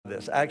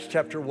Jesus. Acts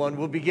chapter 1,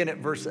 we'll begin at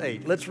verse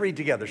 8. Let's read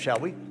together, shall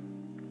we?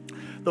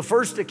 The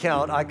first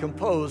account I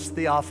composed,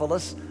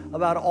 Theophilus,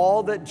 about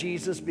all that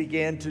Jesus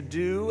began to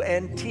do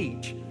and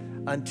teach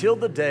until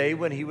the day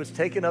when he was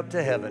taken up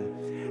to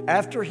heaven,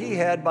 after he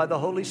had by the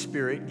Holy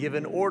Spirit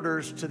given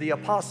orders to the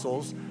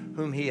apostles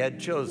whom he had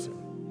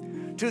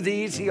chosen. To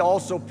these he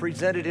also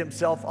presented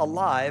himself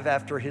alive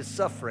after his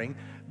suffering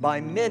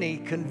by many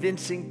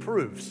convincing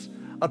proofs,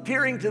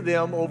 appearing to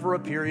them over a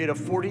period of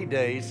 40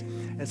 days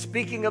and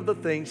speaking of the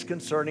things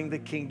concerning the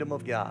kingdom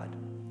of God.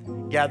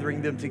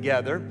 Gathering them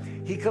together,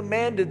 he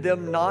commanded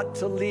them not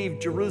to leave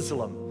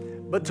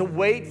Jerusalem, but to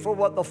wait for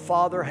what the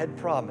Father had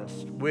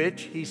promised,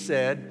 which, he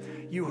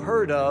said, you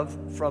heard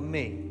of from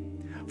me.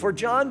 For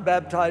John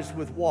baptized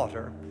with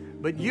water,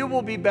 but you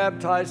will be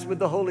baptized with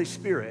the Holy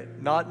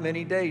Spirit not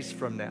many days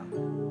from now.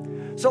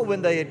 So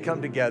when they had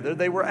come together,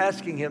 they were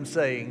asking him,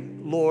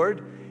 saying,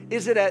 Lord,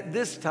 is it at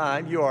this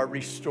time you are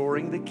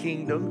restoring the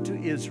kingdom to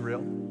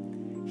Israel?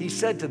 He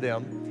said to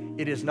them,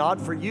 it is not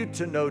for you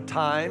to know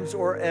times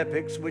or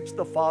epochs which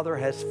the Father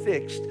has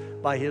fixed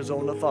by his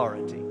own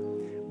authority,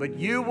 but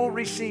you will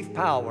receive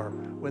power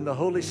when the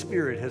Holy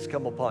Spirit has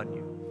come upon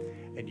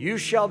you. And you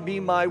shall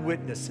be my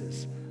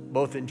witnesses,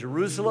 both in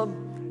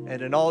Jerusalem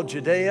and in all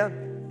Judea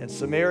and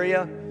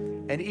Samaria,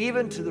 and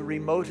even to the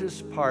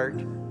remotest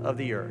part of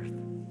the earth.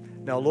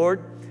 Now,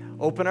 Lord,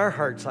 open our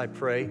hearts, I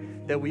pray,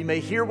 that we may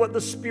hear what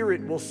the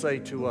Spirit will say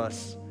to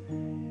us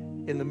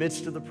in the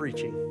midst of the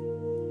preaching.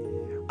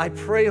 I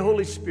pray,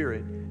 Holy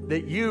Spirit,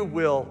 that you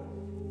will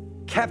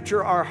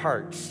capture our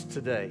hearts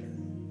today,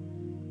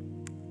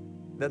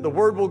 that the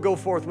word will go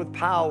forth with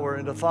power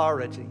and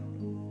authority,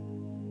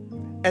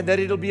 and that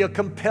it'll be a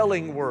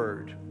compelling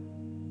word.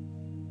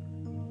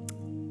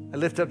 I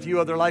lift up to you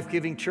other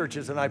life-giving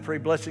churches, and I pray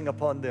blessing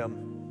upon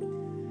them.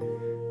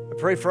 I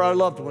pray for our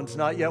loved ones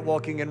not yet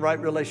walking in right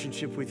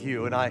relationship with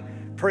you, and I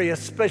pray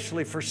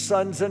especially for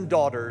sons and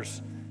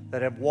daughters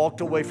that have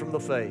walked away from the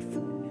faith.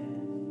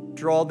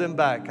 Draw them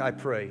back, I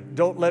pray.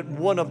 Don't let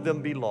one of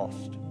them be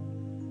lost.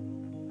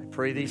 I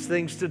pray these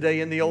things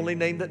today in the only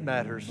name that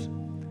matters,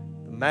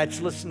 the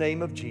matchless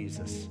name of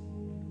Jesus.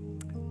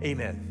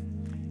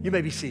 Amen. You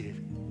may be seated.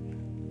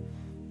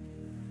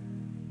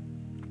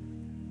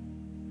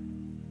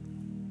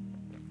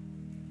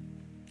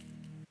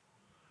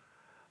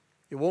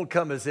 It won't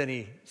come as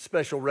any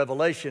special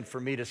revelation for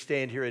me to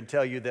stand here and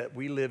tell you that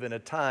we live in a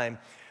time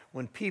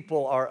when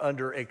people are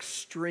under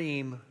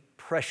extreme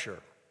pressure.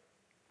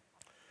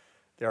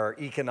 There are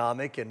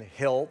economic and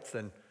health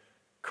and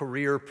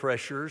career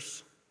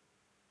pressures.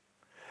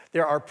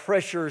 There are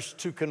pressures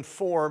to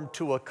conform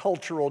to a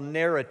cultural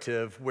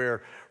narrative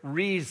where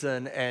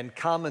reason and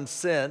common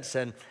sense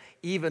and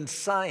even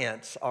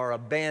science are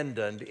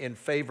abandoned in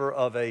favor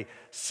of a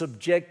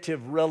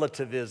subjective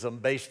relativism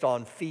based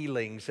on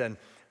feelings and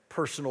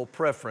personal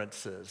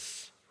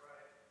preferences.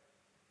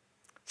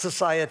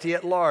 Society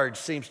at large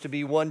seems to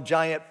be one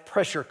giant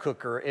pressure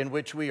cooker in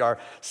which we are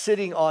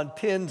sitting on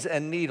pins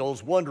and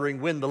needles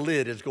wondering when the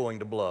lid is going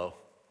to blow.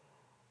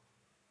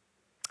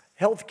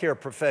 Healthcare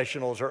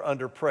professionals are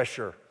under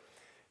pressure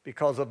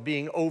because of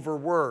being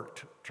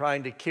overworked,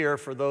 trying to care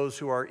for those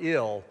who are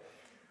ill,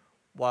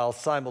 while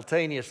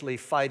simultaneously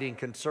fighting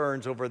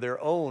concerns over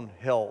their own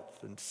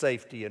health and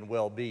safety and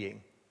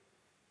well-being.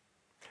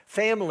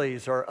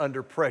 Families are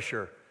under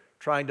pressure,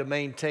 trying to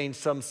maintain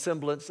some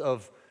semblance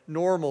of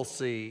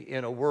normalcy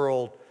in a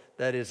world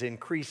that is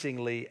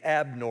increasingly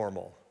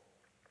abnormal.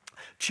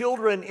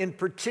 Children in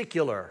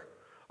particular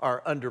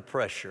are under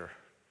pressure.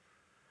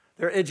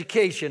 Their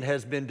education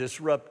has been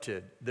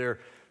disrupted. Their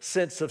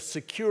sense of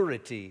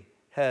security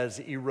has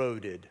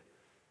eroded.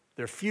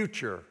 Their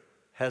future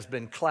has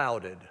been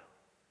clouded.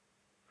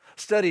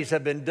 Studies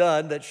have been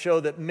done that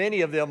show that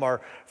many of them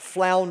are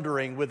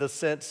floundering with a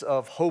sense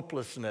of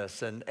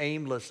hopelessness and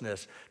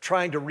aimlessness,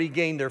 trying to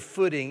regain their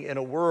footing in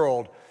a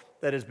world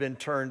that has been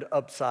turned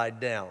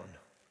upside down.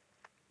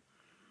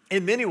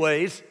 In many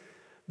ways,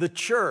 the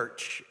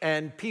church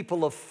and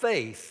people of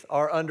faith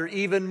are under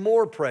even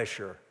more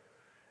pressure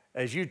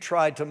as you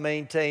try to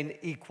maintain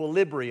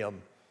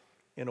equilibrium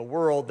in a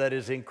world that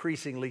is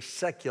increasingly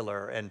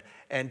secular and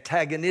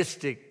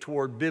antagonistic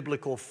toward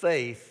biblical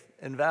faith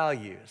and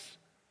values.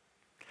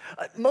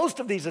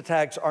 Most of these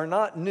attacks are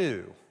not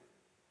new,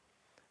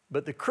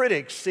 but the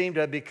critics seem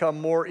to have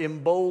become more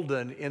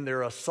emboldened in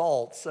their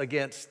assaults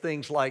against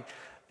things like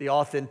the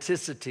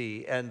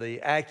authenticity and the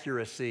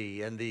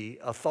accuracy and the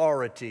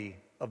authority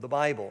of the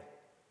Bible.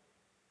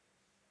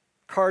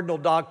 Cardinal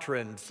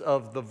doctrines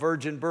of the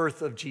virgin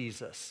birth of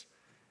Jesus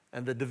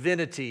and the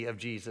divinity of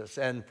Jesus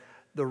and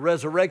the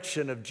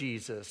resurrection of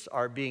Jesus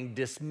are being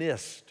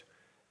dismissed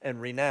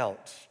and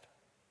renounced.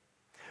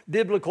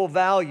 Biblical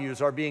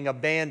values are being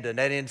abandoned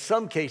and in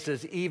some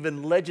cases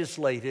even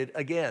legislated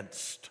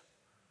against.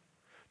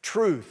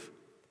 Truth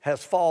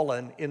has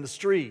fallen in the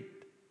street.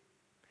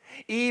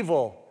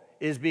 Evil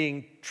is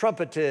being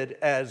trumpeted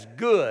as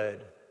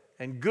good,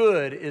 and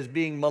good is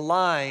being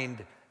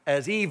maligned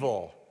as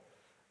evil.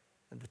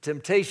 And the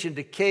temptation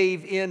to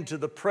cave into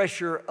the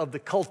pressure of the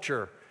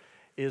culture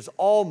is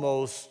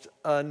almost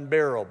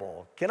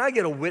unbearable. Can I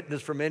get a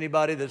witness from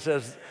anybody that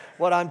says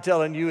what I'm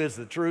telling you is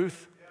the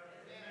truth?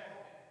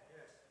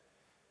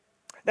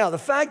 Now, the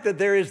fact that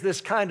there is this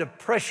kind of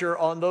pressure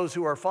on those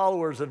who are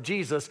followers of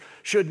Jesus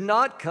should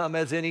not come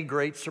as any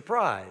great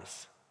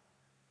surprise.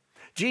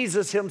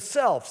 Jesus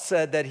himself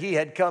said that he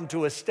had come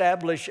to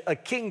establish a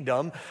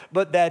kingdom,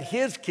 but that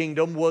his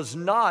kingdom was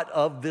not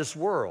of this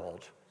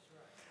world.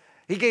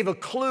 He gave a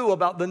clue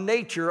about the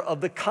nature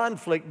of the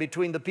conflict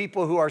between the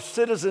people who are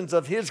citizens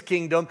of his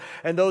kingdom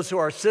and those who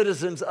are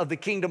citizens of the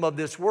kingdom of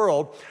this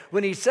world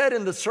when he said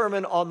in the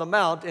Sermon on the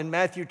Mount in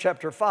Matthew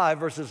chapter 5,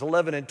 verses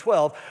 11 and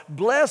 12,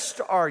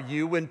 "Blessed are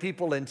you when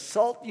people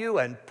insult you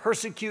and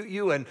persecute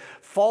you and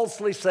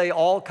falsely say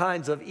all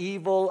kinds of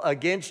evil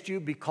against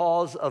you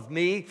because of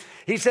me."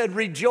 He said,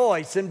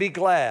 "Rejoice and be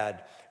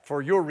glad,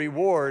 for your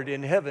reward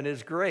in heaven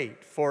is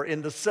great. For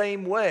in the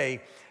same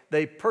way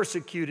they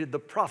persecuted the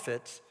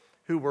prophets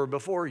who were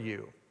before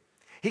you."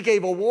 He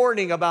gave a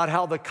warning about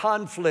how the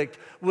conflict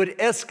would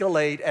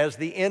escalate as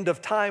the end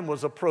of time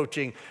was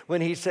approaching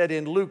when he said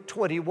in Luke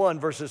 21,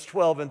 verses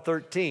 12 and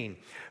 13,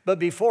 "But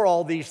before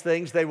all these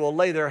things, they will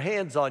lay their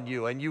hands on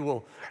you and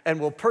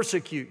will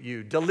persecute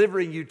you,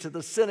 delivering you to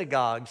the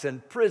synagogues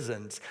and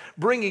prisons,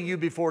 bringing you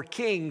before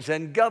kings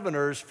and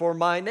governors for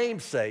my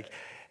name's sake."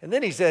 And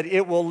then he said,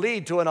 "It will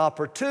lead to an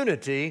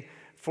opportunity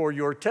for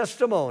your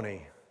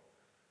testimony."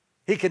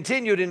 He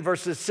continued in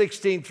verses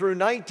 16 through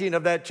 19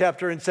 of that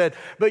chapter and said,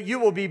 "But you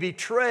will be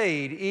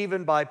betrayed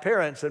even by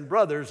parents and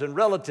brothers and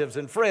relatives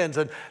and friends,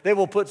 and they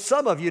will put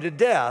some of you to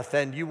death,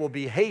 and you will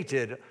be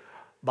hated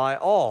by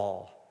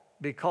all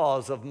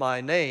because of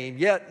my name.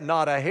 Yet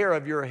not a hair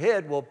of your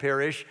head will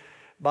perish.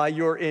 By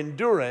your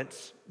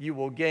endurance you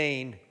will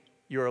gain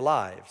your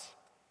lives."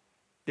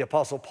 The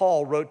Apostle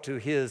Paul wrote to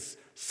his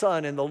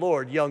son in the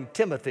Lord, young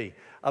Timothy,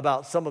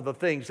 about some of the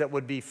things that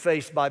would be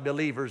faced by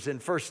believers in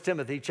 1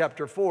 Timothy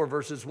chapter 4,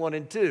 verses 1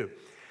 and 2.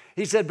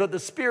 He said, "But the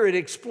Spirit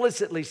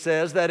explicitly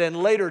says that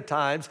in later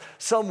times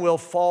some will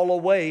fall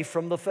away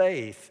from the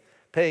faith,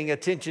 paying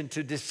attention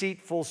to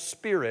deceitful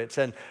spirits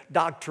and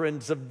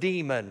doctrines of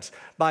demons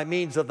by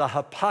means of the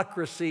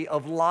hypocrisy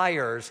of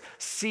liars,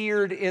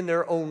 seared in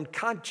their own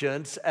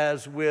conscience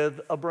as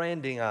with a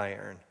branding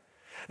iron."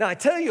 Now, I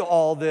tell you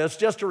all this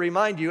just to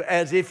remind you,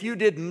 as if you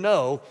didn't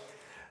know,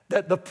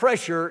 that the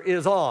pressure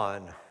is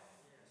on.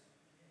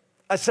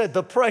 I said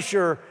the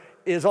pressure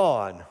is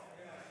on.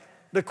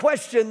 The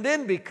question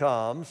then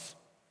becomes,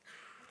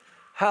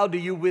 how do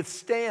you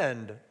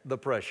withstand the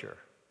pressure?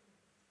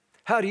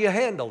 How do you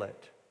handle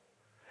it?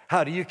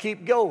 How do you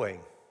keep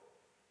going?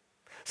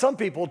 Some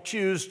people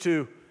choose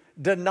to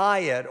deny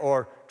it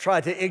or try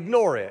to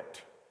ignore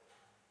it.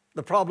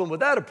 The problem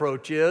with that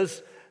approach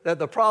is that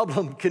the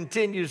problem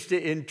continues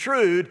to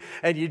intrude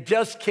and you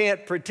just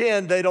can't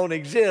pretend they don't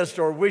exist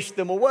or wish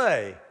them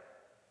away.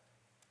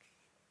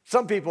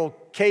 Some people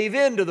cave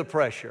into the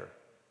pressure.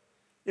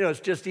 You know, it's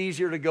just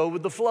easier to go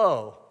with the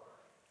flow.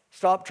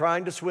 Stop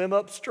trying to swim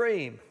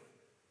upstream.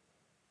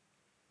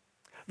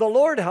 The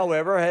Lord,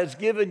 however, has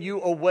given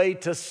you a way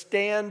to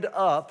stand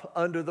up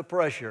under the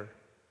pressure.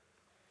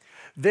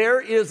 There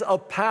is a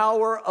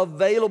power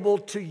available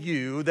to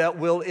you that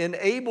will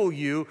enable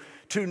you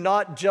to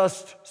not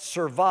just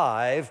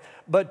survive,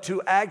 but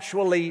to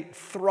actually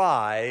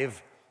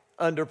thrive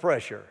under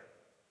pressure.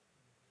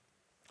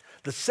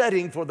 The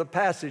setting for the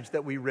passage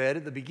that we read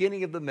at the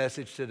beginning of the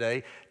message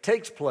today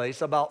takes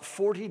place about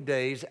 40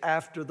 days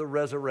after the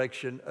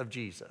resurrection of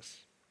Jesus.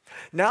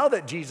 Now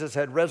that Jesus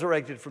had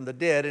resurrected from the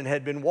dead and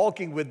had been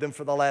walking with them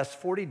for the last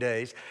 40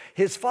 days,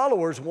 his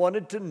followers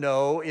wanted to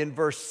know in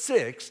verse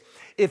 6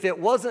 if it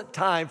wasn't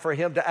time for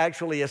him to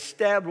actually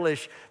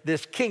establish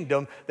this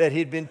kingdom that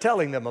he'd been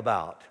telling them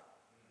about.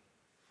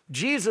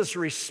 Jesus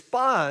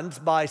responds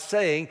by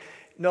saying,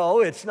 no,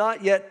 it's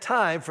not yet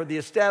time for the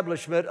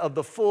establishment of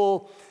the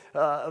full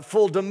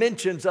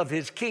dimensions of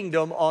his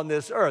kingdom on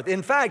this earth.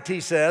 In fact, he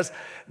says,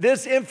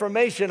 this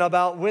information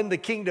about when the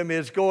kingdom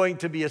is going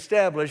to be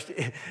established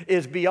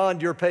is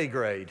beyond your pay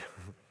grade.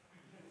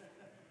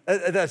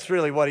 That's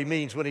really what he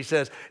means when he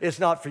says, it's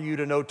not for you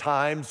to know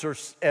times or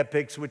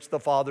epochs which the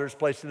Father has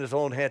placed in his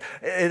own hand.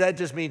 That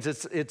just means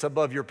it's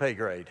above your pay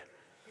grade.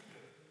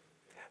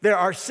 There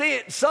are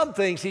some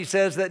things, he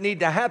says, that need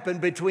to happen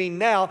between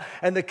now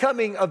and the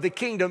coming of the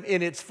kingdom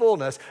in its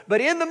fullness. But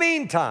in the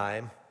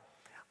meantime,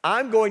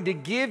 I'm going to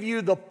give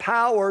you the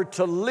power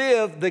to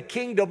live the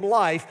kingdom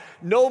life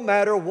no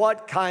matter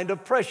what kind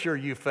of pressure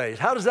you face.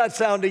 How does that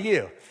sound to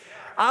you?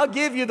 I'll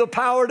give you the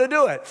power to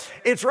do it.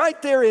 It's right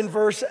there in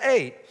verse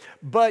 8.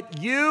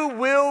 But you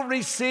will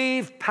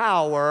receive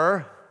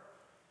power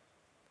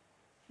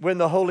when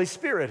the Holy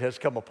Spirit has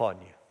come upon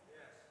you.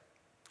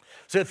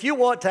 So if you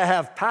want to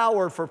have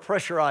power for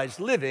pressurized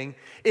living,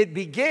 it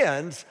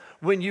begins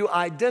when you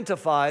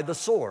identify the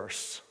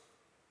source.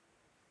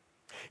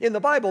 In the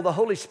Bible, the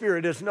Holy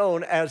Spirit is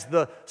known as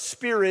the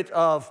Spirit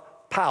of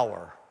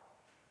power.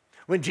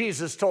 When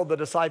Jesus told the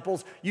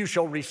disciples, you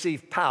shall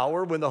receive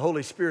power when the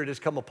Holy Spirit has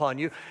come upon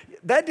you,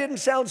 that didn't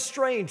sound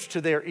strange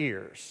to their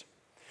ears.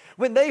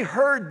 When they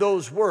heard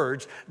those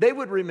words, they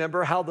would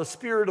remember how the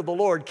Spirit of the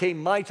Lord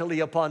came mightily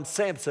upon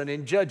Samson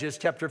in Judges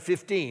chapter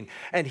 15.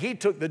 And he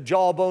took the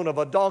jawbone of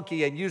a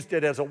donkey and used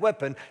it as a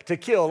weapon to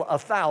kill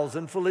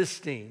 1,000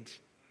 Philistines.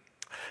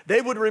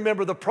 They would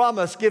remember the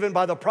promise given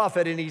by the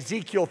prophet in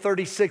Ezekiel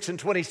 36 and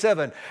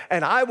 27.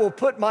 And I will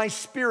put my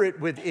spirit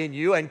within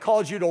you and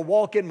cause you to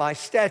walk in my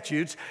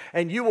statutes,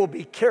 and you will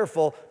be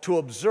careful to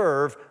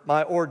observe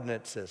my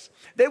ordinances.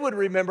 They would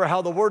remember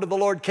how the word of the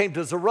Lord came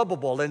to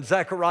Zerubbabel in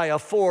Zechariah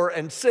 4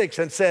 and 6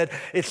 and said,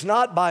 it's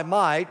not by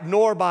might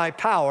nor by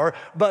power,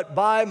 but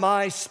by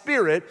my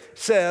spirit,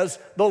 says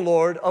the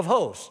Lord of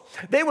hosts.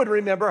 They would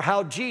remember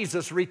how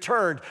Jesus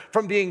returned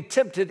from being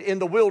tempted in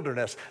the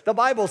wilderness. The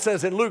Bible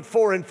says in Luke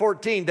 4 and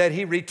 14 that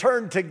he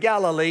returned to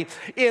Galilee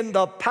in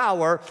the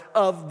power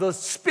of the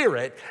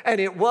Spirit. And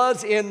it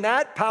was in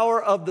that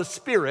power of the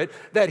Spirit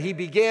that he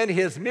began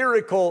his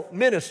miracle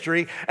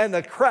ministry, and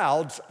the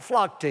crowds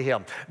flocked to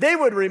him. They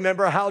would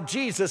remember how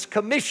Jesus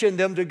commissioned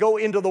them to go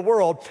into the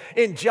world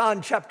in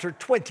John chapter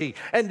 20.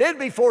 And then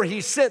before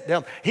he sent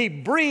them, he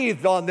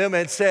breathed on them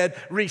and said,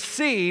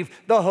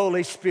 receive the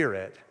Holy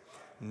Spirit.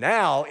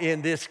 Now,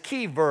 in this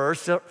key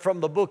verse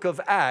from the book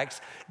of Acts,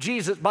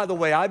 Jesus, by the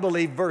way, I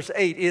believe verse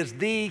 8 is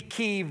the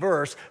key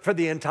verse for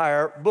the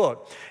entire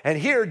book. And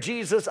here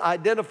Jesus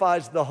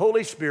identifies the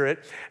Holy Spirit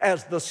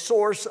as the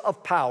source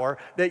of power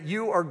that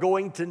you are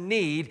going to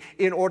need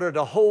in order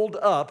to hold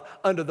up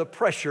under the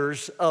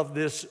pressures of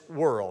this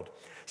world.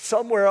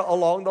 Somewhere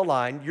along the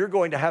line, you're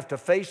going to have to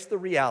face the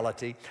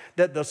reality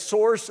that the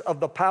source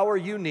of the power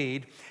you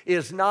need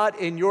is not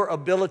in your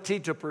ability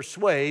to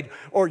persuade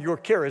or your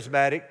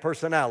charismatic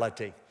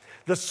personality.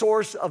 The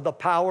source of the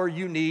power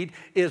you need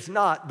is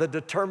not the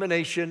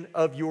determination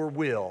of your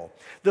will.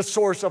 The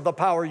source of the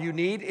power you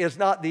need is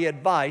not the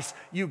advice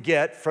you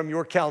get from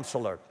your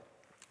counselor.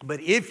 But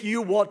if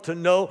you want to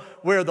know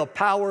where the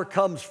power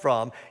comes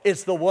from,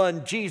 it's the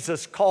one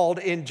Jesus called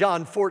in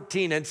John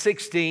 14 and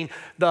 16,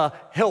 the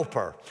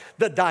helper.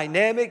 The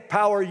dynamic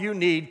power you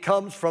need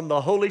comes from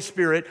the Holy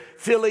Spirit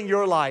filling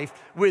your life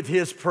with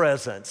his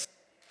presence.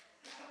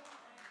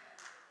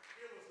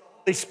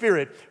 Holy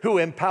Spirit who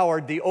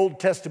empowered the Old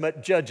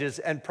Testament judges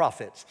and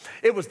prophets.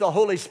 It was the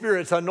Holy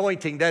Spirit's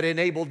anointing that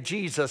enabled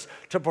Jesus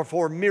to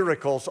perform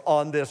miracles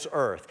on this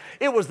earth.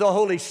 It was the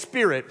Holy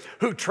Spirit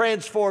who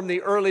transformed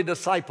the early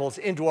disciples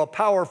into a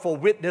powerful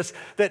witness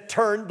that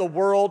turned the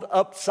world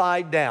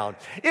upside down.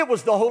 It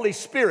was the Holy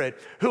Spirit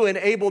who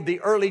enabled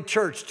the early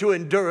church to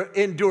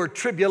endure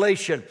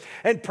tribulation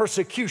and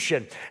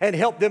persecution and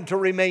help them to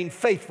remain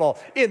faithful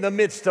in the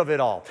midst of it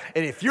all.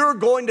 And if you're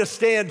going to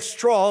stand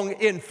strong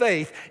in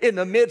faith in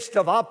the midst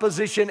of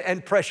opposition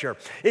and pressure,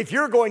 if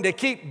you're going to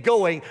keep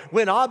going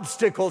when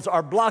obstacles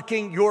are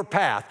blocking your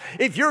path,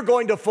 if you're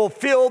going to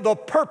fulfill the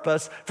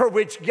purpose for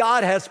which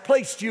God has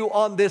placed you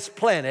on this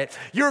planet,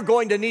 you're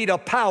going to need a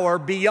power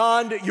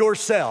beyond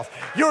yourself.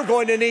 You're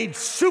going to need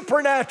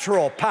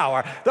supernatural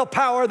power, the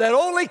power that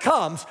only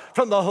comes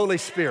from the Holy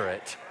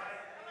Spirit.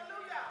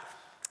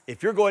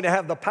 If you're going to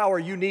have the power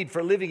you need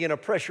for living in a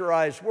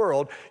pressurized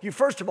world, you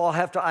first of all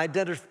have to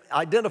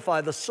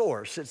identify the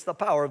source. It's the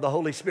power of the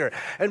Holy Spirit.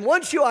 And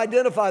once you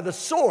identify the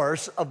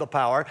source of the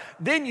power,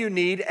 then you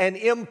need an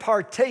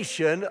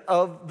impartation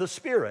of the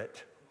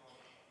Spirit.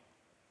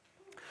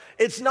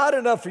 It's not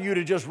enough for you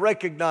to just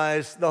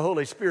recognize the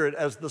Holy Spirit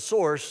as the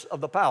source of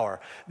the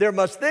power. There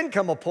must then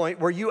come a point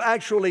where you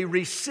actually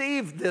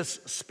receive this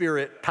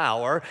Spirit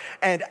power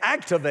and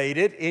activate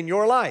it in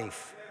your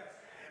life.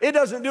 It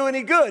doesn't do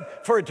any good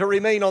for it to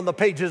remain on the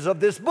pages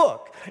of this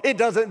book. It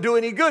doesn't do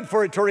any good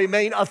for it to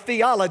remain a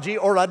theology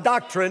or a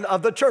doctrine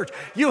of the church.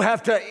 You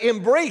have to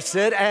embrace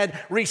it and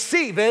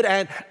receive it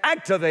and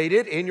activate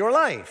it in your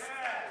life.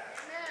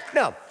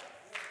 Now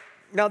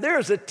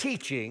there's a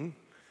teaching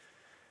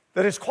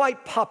that is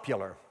quite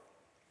popular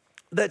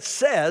that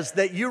says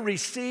that you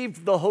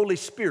received the Holy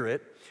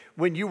Spirit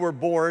when you were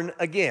born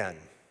again.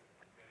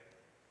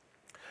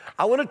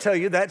 I want to tell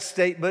you that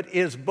statement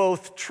is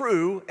both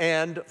true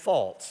and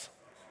false.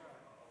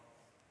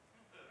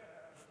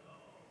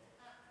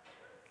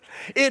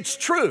 It's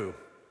true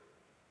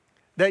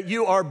that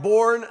you are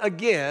born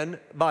again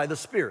by the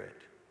Spirit.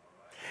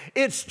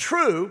 It's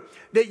true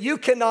that you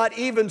cannot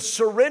even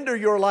surrender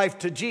your life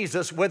to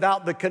Jesus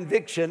without the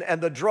conviction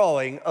and the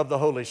drawing of the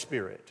Holy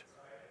Spirit.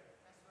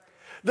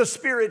 The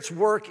Spirit's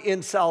work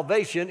in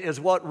salvation is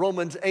what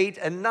Romans 8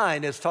 and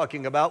 9 is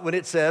talking about when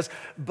it says,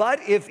 but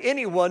if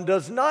anyone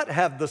does not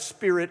have the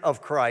Spirit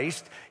of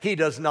Christ, he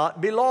does not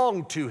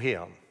belong to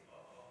him.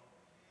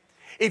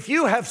 If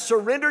you have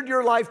surrendered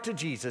your life to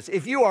Jesus,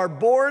 if you are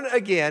born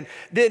again,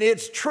 then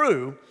it's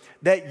true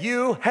that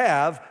you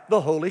have the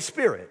Holy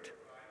Spirit.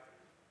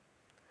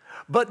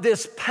 But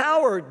this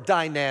power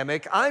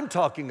dynamic I'm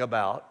talking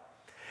about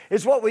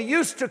is what we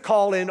used to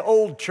call in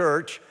old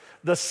church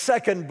the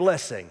second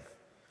blessing.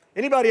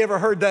 Anybody ever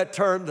heard that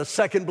term, the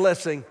second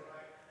blessing?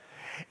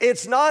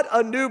 It's not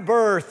a new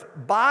birth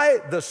by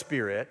the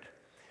Spirit.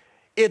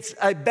 It's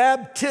a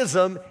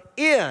baptism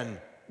in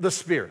the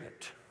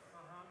Spirit.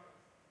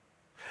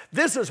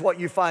 This is what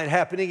you find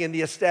happening in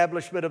the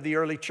establishment of the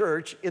early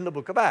church in the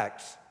book of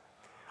Acts.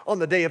 On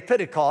the day of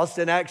Pentecost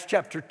in Acts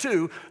chapter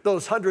 2,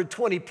 those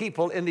 120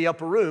 people in the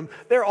upper room,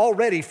 they're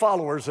already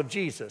followers of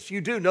Jesus.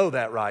 You do know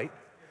that, right?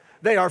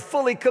 They are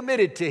fully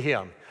committed to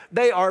Him.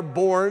 They are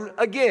born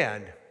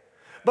again.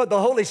 But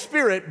the Holy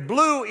Spirit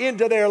blew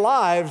into their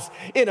lives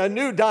in a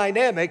new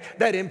dynamic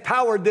that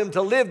empowered them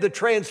to live the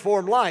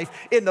transformed life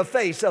in the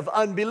face of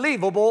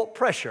unbelievable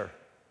pressure.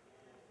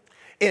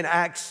 In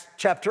Acts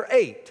chapter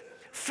 8,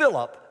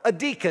 Philip, a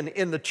deacon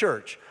in the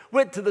church,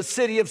 went to the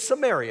city of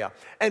Samaria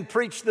and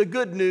preached the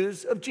good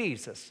news of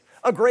Jesus.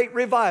 A great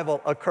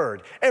revival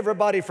occurred.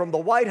 Everybody from the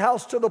White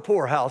House to the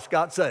poorhouse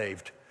got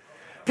saved.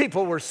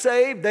 People were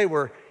saved, they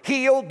were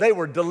healed, they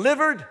were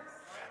delivered.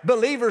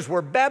 Believers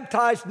were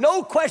baptized.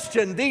 No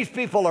question, these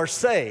people are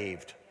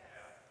saved.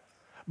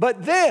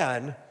 But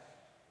then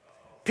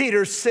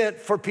Philip sent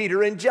for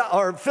Peter and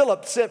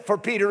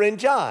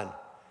John.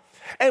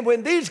 And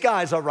when these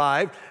guys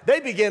arrived, they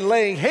began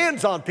laying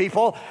hands on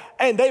people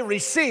and they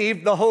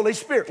received the Holy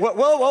Spirit.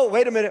 Whoa,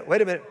 wait a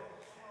minute.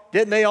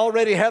 Didn't they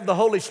already have the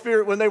Holy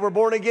Spirit when they were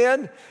born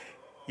again?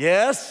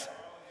 Yes,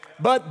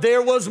 but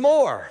there was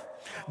more.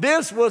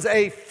 This was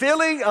a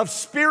filling of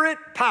spirit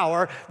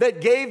power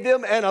that gave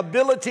them an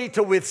ability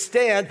to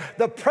withstand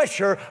the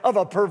pressure of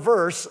a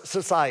perverse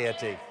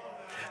society.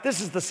 This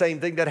is the same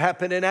thing that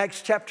happened in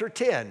Acts chapter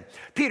 10.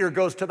 Peter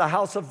goes to the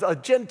house of a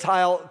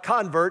Gentile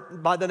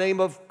convert by the name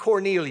of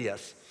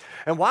Cornelius.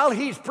 And while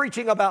he's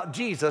preaching about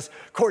Jesus,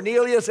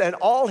 Cornelius and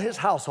all his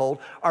household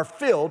are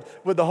filled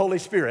with the Holy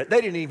Spirit.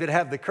 They didn't even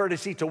have the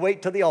courtesy to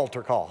wait till the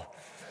altar call.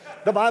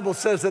 The Bible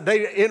says that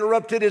they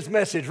interrupted his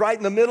message right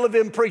in the middle of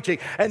him preaching,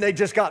 and they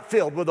just got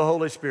filled with the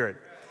Holy Spirit.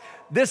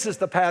 This is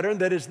the pattern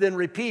that is then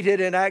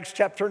repeated in Acts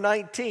chapter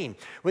 19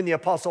 when the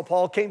Apostle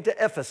Paul came to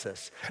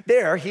Ephesus.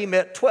 There he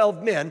met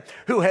 12 men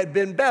who had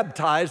been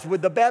baptized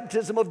with the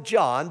baptism of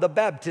John, the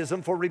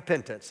baptism for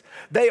repentance.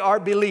 They are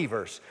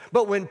believers.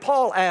 But when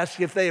Paul asked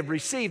if they have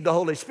received the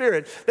Holy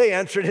Spirit, they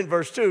answered in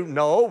verse 2,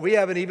 no, we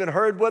haven't even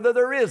heard whether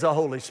there is a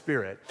Holy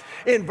Spirit.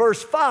 In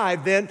verse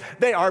 5 then,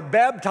 they are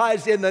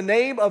baptized in the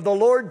name of the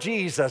Lord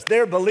Jesus.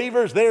 They're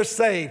believers, they're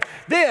saved.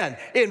 Then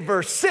in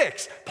verse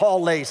 6,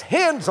 Paul lays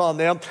hands on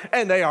them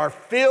and they are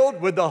filled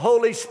with the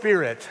Holy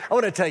Spirit. I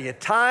want to tell you,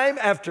 time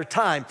after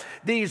time,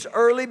 these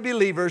early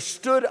believers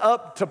stood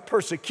up to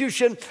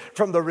persecution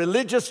from the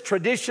religious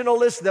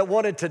traditionalists that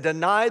wanted to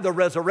deny the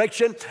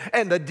resurrection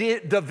and the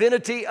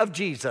divinity of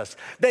Jesus.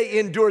 They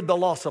endured the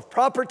loss of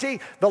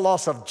property, the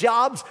loss of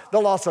jobs,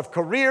 the loss of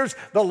careers,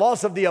 the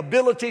loss of the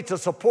ability to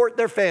support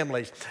their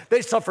families.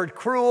 They suffered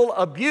cruel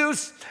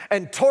abuse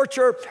and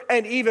torture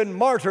and even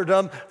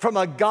martyrdom from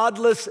a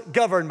godless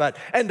government.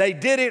 And they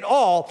did it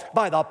all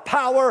by the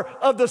power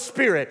of the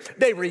Spirit.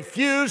 They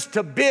refused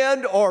to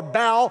bend or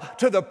bow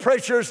to the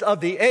pressures of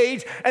the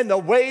age, and the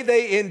way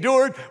they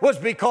endured was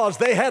because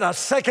they had a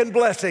second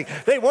blessing.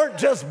 They weren't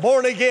just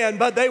born again,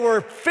 but they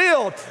were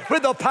filled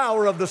with the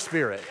power of the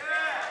Spirit.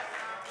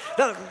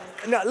 Now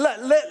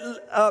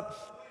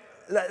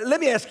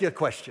let me ask you a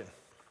question.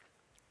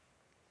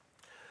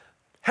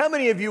 How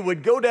many of you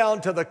would go down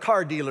to the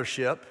car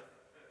dealership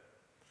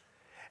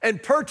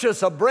and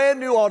purchase a brand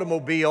new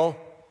automobile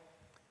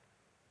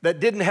that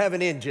didn't have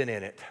an engine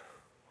in it?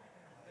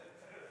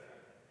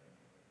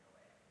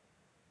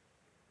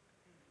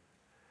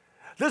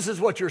 This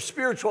is what your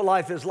spiritual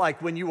life is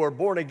like when you are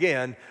born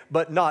again,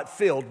 but not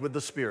filled with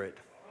the Spirit.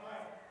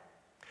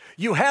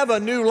 You have a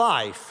new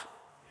life.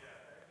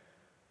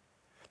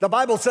 The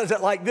Bible says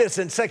it like this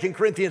in 2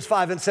 Corinthians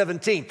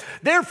 5:17.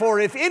 Therefore,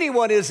 if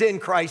anyone is in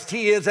Christ,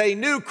 he is a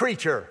new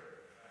creature.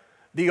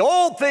 The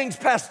old things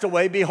passed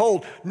away,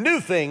 behold, new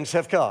things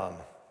have come.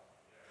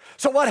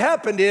 So what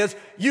happened is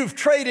you've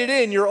traded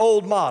in your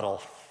old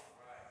model.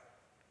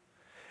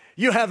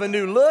 You have a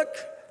new look.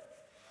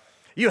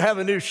 You have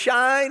a new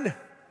shine.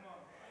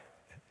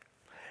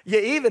 You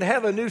even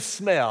have a new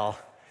smell.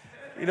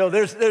 You know,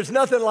 there's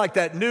nothing like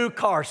that new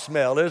car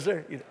smell, is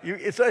there?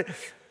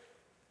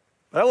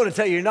 But I want to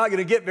tell you, you're not going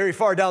to get very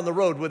far down the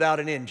road without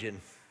an engine.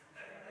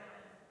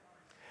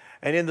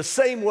 And in the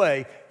same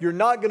way, you're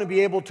not going to be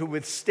able to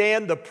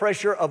withstand the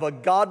pressure of a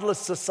godless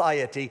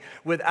society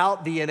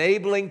without the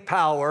enabling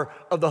power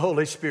of the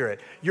Holy Spirit.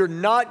 You're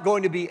not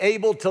going to be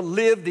able to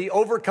live the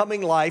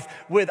overcoming life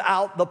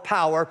without the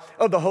power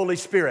of the Holy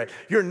Spirit.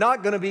 You're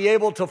not going to be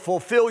able to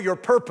fulfill your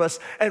purpose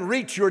and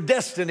reach your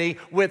destiny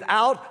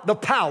without the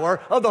power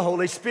of the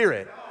Holy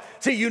Spirit.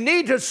 See, you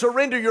need to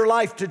surrender your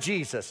life to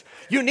Jesus.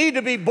 You need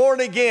to be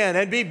born again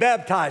and be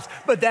baptized.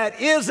 But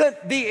that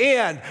isn't the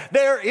end.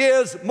 There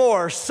is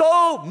more,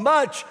 so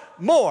much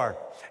more.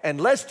 And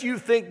lest you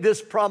think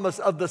this promise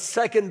of the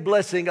second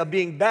blessing of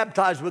being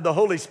baptized with the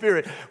Holy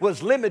Spirit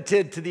was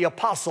limited to the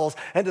apostles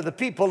and to the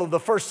people of the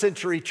first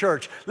century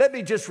church, let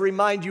me just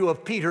remind you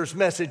of Peter's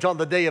message on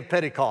the day of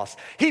Pentecost.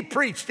 He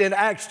preached in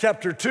Acts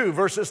chapter 2,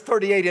 verses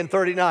 38 and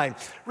 39.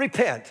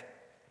 Repent.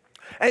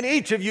 and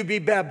each of you be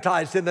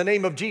baptized in the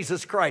name of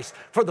Jesus Christ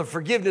for the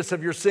forgiveness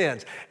of your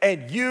sins,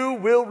 and you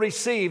will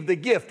receive the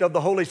gift of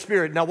the Holy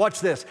Spirit. Now watch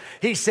this.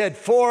 He said,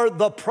 for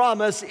the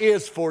promise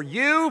is for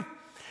you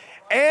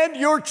and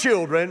your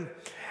children,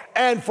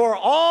 and for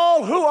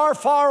all who are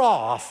far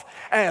off,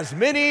 as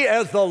many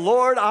as the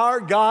Lord our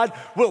God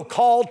will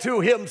call to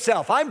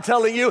himself. I'm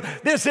telling you,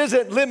 this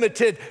isn't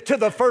limited to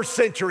the first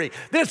century.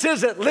 This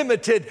isn't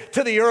limited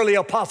to the early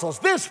apostles.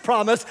 This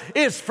promise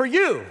is for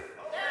you.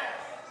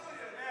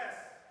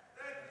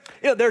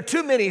 You know, there are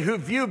too many who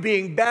view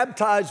being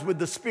baptized with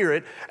the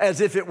Spirit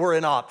as if it were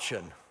an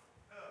option.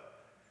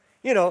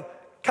 You know,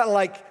 kind of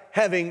like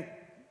having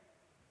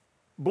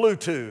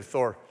Bluetooth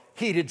or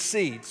heated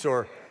seats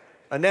or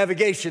a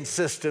navigation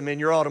system in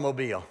your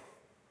automobile.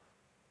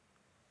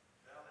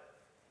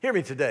 Hear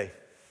me today.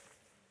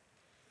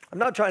 I'm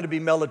not trying to be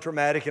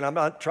melodramatic and I'm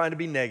not trying to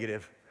be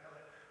negative,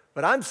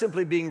 but I'm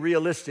simply being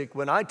realistic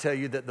when I tell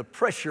you that the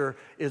pressure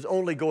is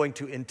only going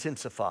to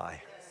intensify.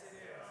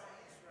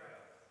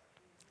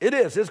 It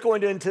is. It's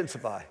going to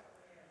intensify.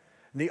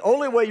 And the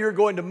only way you're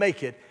going to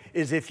make it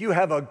is if you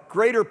have a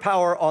greater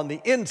power on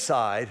the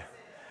inside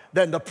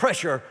than the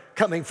pressure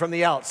coming from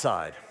the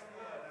outside.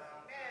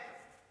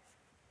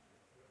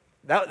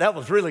 That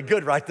was really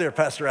good right there,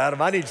 Pastor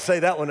Adam. I need to say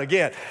that one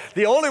again.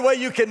 The only way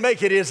you can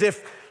make it is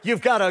if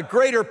you've got a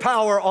greater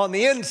power on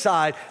the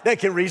inside that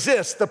can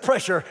resist the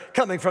pressure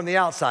coming from the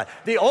outside.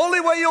 The only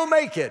way you'll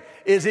make it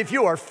is if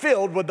you are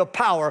filled with the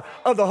power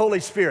of the Holy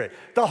Spirit.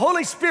 The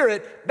Holy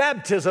Spirit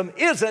baptism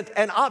isn't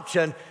an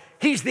option.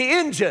 He's the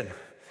engine.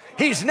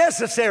 He's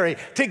necessary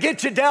to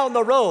get you down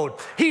the road.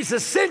 He's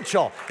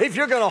essential if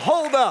you're going to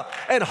hold up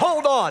and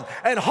hold on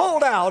and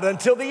hold out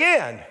until the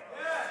end.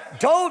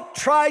 Don't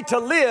try to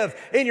live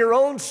in your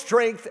own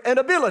strength and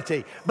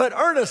ability, but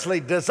earnestly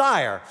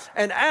desire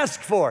and ask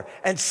for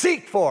and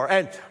seek for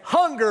and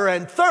hunger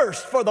and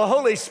thirst for the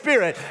Holy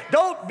Spirit.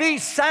 Don't be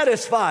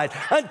satisfied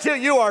until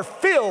you are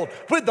filled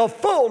with the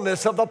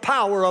fullness of the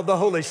power of the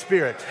Holy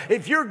Spirit.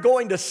 If you're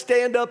going to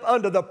stand up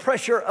under the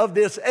pressure of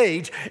this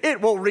age, it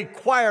will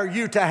require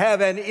you to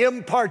have an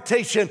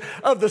impartation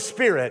of the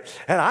Spirit.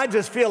 And I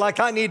just feel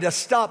like I need to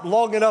stop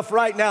long enough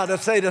right now to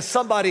say to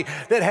somebody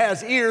that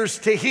has ears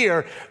to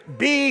hear,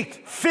 be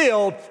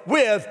filled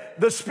with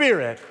the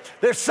Spirit.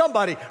 There's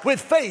somebody with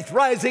faith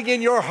rising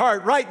in your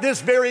heart right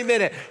this very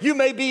minute. You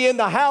may be in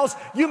the house,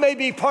 you may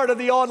be part of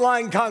the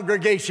online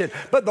congregation,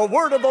 but the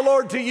word of the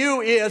Lord to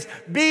you is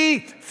be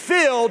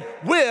filled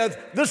with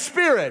the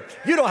Spirit.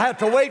 You don't have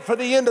to wait for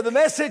the end of the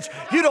message.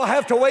 You don't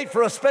have to wait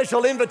for a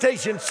special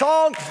invitation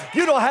song.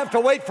 You don't have to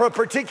wait for a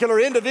particular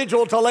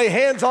individual to lay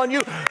hands on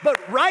you.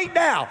 But right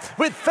now,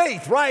 with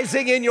faith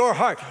rising in your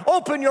heart,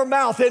 open your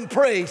mouth in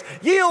praise.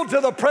 Yield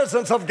to the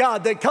presence of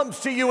God that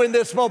comes to you in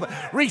this moment.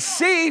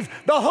 Receive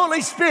the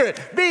Holy Spirit.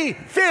 Be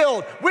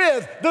filled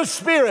with the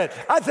Spirit.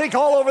 I think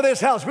all over this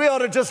house, we ought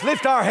to just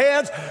lift our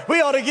hands. We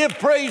ought to give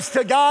praise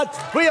to God.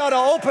 We ought to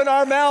open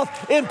our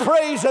mouth in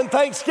praise and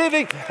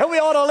thanksgiving, and we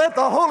ought to let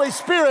the Holy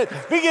Spirit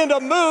begin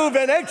to move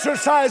and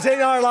exercise in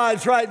our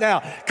lives right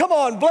now. Come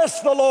on,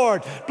 bless the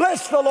Lord.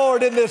 Bless the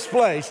Lord in this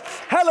place.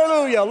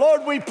 Hallelujah.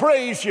 Lord, we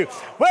praise you.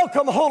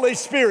 Welcome, Holy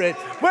Spirit.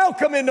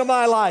 Welcome into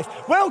my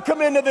life.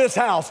 Welcome into this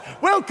house.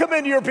 Welcome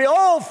into your people.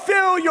 Oh,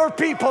 fill your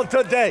people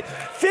today.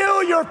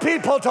 Fill your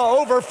people to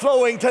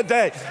overflowing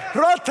today.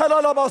 Thank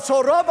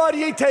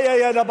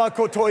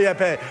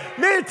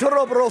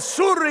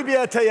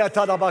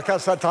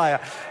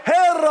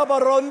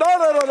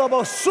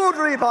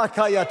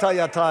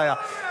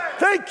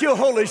you,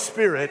 Holy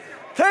Spirit.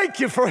 Thank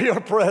you for your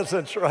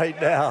presence right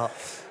now.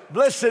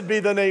 Blessed be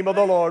the name of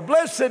the Lord.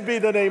 Blessed be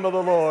the name of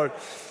the Lord.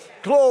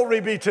 Glory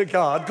be to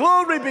God.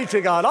 Glory be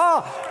to God.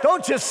 Ah,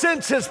 don't you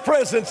sense His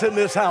presence in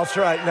this house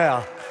right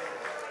now?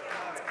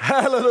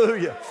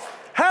 Hallelujah.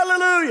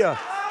 Hallelujah.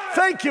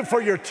 Thank you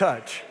for your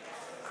touch.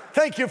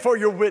 Thank you for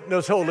your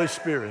witness, Holy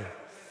Spirit.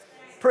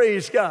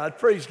 Praise God.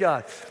 Praise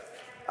God.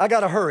 I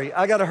got to hurry.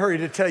 I got to hurry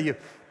to tell you.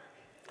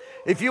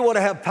 If you want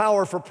to have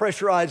power for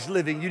pressurized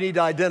living, you need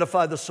to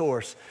identify the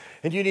source,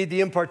 and you need the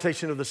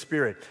impartation of the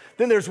Spirit.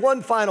 Then there's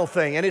one final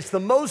thing, and it's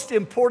the most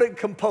important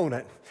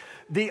component,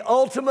 the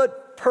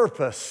ultimate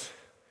purpose.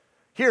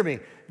 Hear me.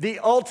 The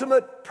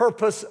ultimate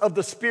purpose of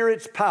the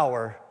Spirit's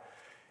power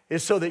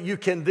is so that you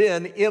can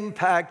then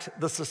impact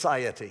the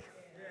society.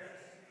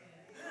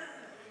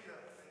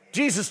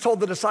 Jesus told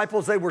the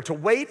disciples they were to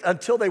wait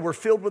until they were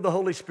filled with the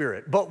Holy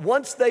Spirit. But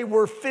once they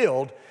were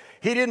filled,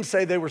 He didn't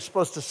say they were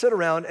supposed to sit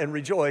around and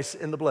rejoice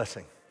in the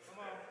blessing.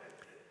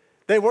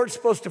 They weren't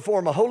supposed to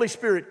form a Holy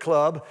Spirit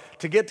club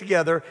to get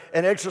together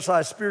and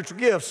exercise spiritual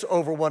gifts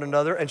over one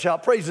another and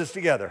shout praises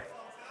together.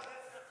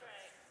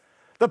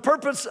 The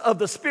purpose of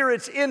the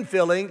Spirit's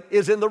infilling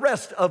is in the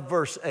rest of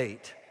verse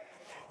 8.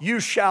 You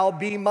shall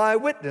be my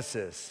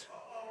witnesses,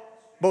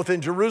 both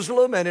in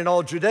Jerusalem and in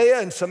all Judea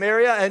and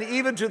Samaria and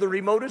even to the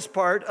remotest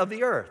part of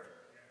the earth.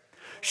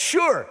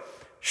 Sure,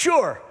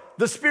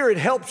 the Spirit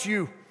helps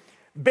you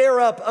bear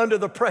up under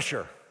the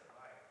pressure.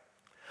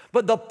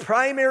 But the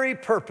primary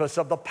purpose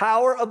of the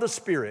power of the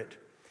Spirit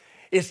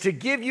is to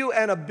give you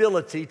an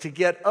ability to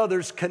get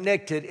others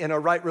connected in a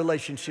right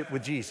relationship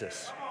with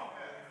Jesus.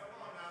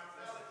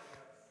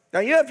 Now,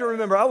 you have to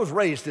remember, I was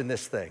raised in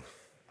this thing.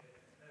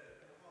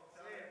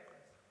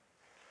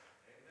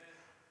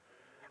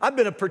 I've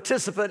been a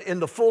participant in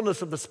the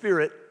fullness of the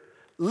Spirit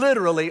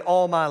literally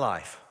all my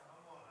life.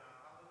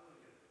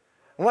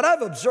 And what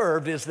I've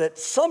observed is that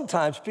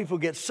sometimes people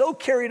get so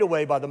carried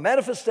away by the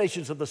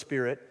manifestations of the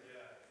Spirit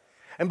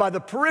and by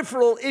the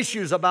peripheral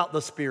issues about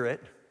the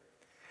Spirit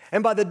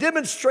and by the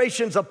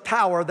demonstrations of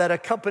power that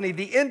accompany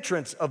the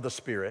entrance of the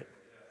Spirit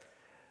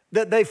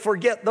that they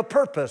forget the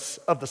purpose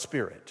of the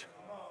Spirit.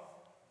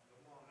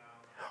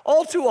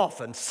 All too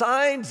often,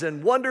 signs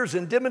and wonders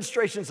and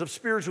demonstrations of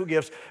spiritual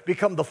gifts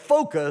become the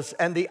focus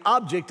and the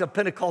object of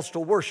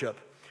Pentecostal worship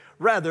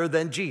rather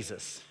than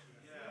Jesus.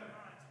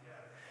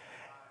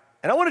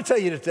 And I want to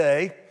tell you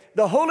today,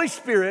 the Holy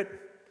Spirit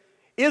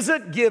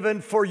isn't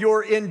given for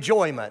your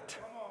enjoyment.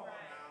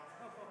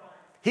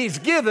 He's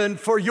given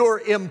for your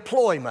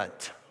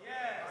employment.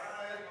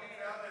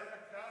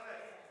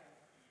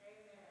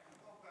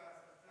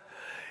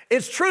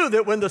 It's true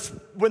that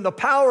when the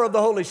power of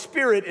the Holy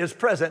Spirit is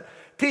present,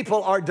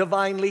 people are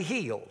divinely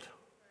healed.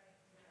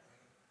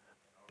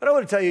 But I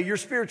want to tell you, your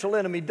spiritual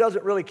enemy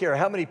doesn't really care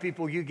how many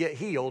people you get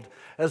healed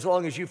as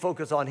long as you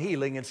focus on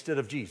healing instead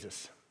of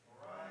Jesus.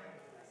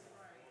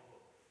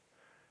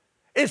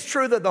 It's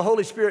true that the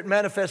Holy Spirit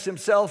manifests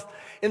himself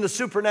in the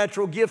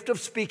supernatural gift of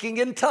speaking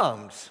in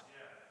tongues.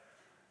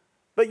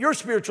 But your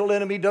spiritual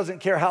enemy doesn't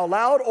care how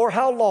loud or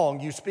how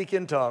long you speak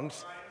in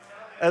tongues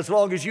as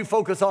long as you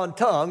focus on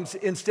tongues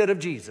instead of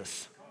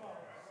Jesus.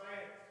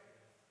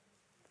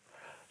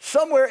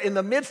 Somewhere in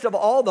the midst of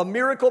all the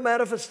miracle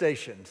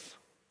manifestations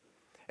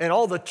and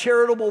all the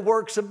charitable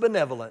works of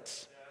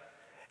benevolence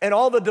and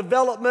all the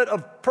development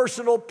of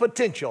personal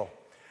potential,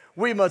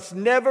 we must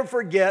never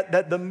forget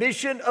that the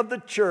mission of the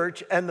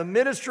church and the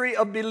ministry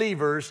of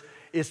believers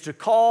is to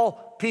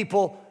call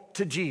people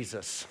to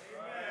Jesus.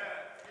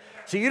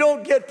 So you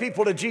don't get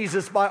people to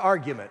Jesus by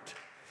argument.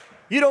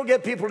 You don't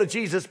get people to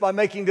Jesus by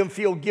making them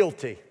feel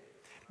guilty.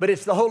 But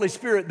it's the Holy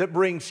Spirit that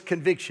brings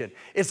conviction.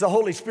 It's the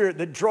Holy Spirit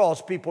that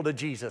draws people to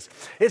Jesus.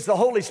 It's the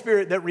Holy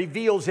Spirit that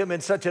reveals him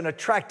in such an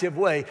attractive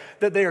way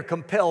that they are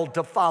compelled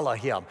to follow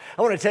him.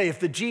 I want to tell you,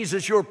 if the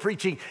Jesus you're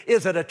preaching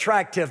isn't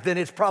attractive, then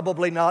it's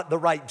probably not the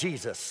right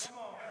Jesus.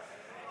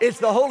 It's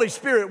the Holy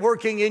Spirit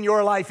working in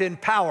your life in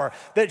power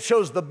that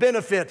shows the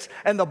benefits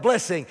and the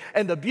blessing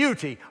and the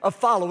beauty of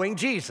following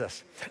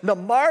Jesus. The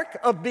mark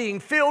of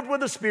being filled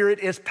with the Spirit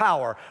is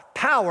power.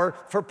 Power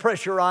for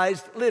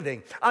pressurized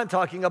living. I'm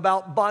talking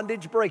about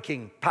bondage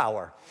breaking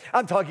power.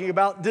 I'm talking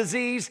about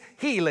disease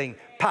healing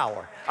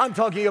power. I'm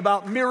talking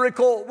about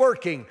miracle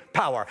working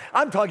power.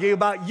 I'm talking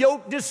about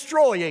yoke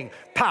destroying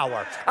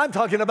power. I'm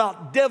talking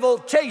about devil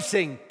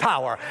chasing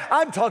power.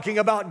 I'm talking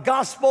about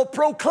gospel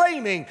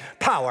proclaiming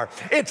power.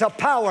 It's a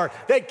power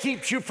that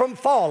keeps you from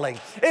falling.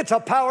 It's a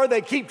power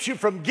that keeps you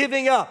from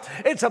giving up.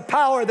 It's a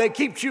power that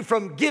keeps you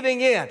from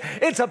giving in.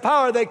 It's a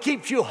power that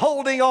keeps you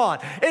holding on.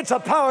 It's a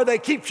power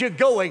that keeps you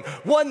going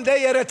one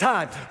day at a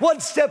time, one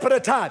step at a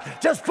time,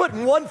 just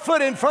putting one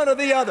foot in front of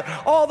the other,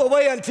 all the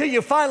way until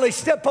you finally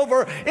step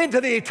over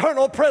into the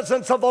eternal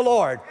presence of the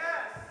Lord.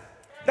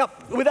 Now,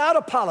 without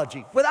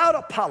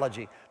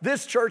apology,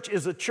 this church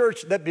is a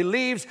church that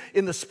believes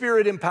in the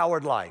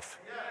Spirit-empowered life.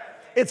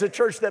 It's a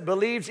church that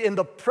believes in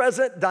the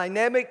present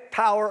dynamic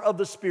power of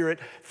the Spirit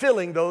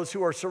filling those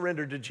who are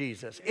surrendered to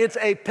Jesus. It's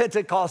a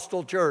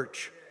Pentecostal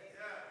church.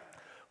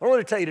 I want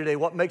to tell you today,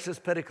 what makes us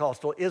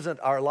Pentecostal isn't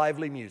our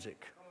lively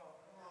music.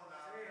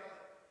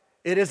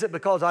 It isn't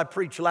because I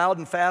preach loud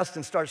and fast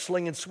and start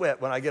slinging sweat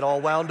when I get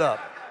all wound up.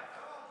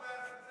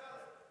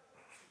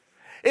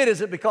 It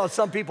isn't because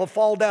some people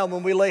fall down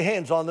when we lay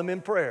hands on them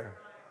in prayer.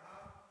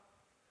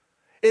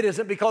 It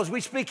isn't because we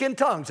speak in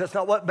tongues. That's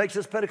not what makes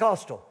us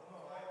Pentecostal.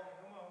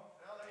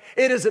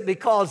 It isn't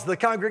because the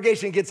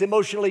congregation gets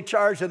emotionally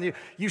charged and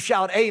you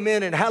shout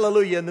amen and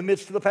hallelujah in the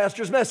midst of the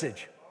pastor's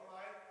message.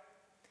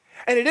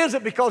 And it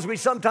isn't because we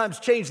sometimes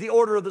change the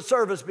order of the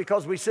service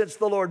because we sense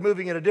the Lord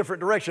moving in a different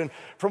direction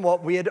from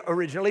what we had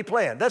originally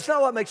planned. That's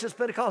not what makes us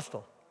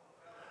Pentecostal.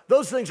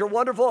 Those things are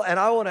wonderful, and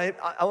I want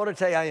to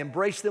tell you, I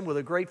embrace them with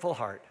a grateful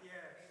heart.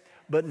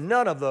 But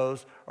none of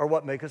those are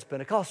what make us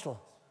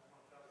Pentecostal.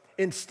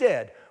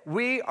 Instead,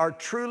 we are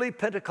truly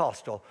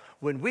Pentecostal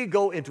when we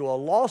go into a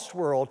lost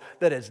world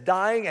that is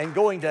dying and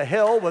going to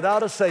hell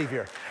without a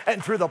Savior.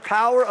 And through the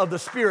power of the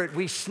Spirit,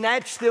 we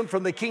snatch them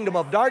from the kingdom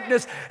of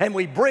darkness and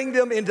we bring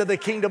them into the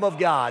kingdom of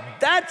God.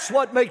 That's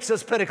what makes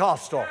us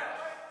Pentecostal.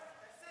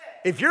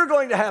 If you're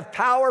going to have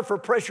power for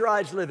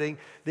pressurized living,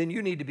 then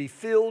you need to be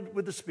filled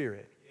with the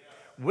Spirit.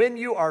 When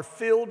you are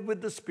filled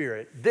with the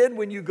Spirit, then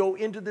when you go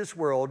into this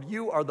world,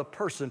 you are the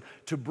person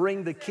to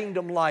bring the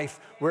kingdom life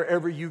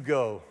wherever you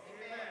go.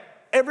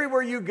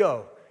 Everywhere you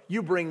go,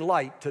 you bring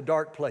light to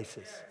dark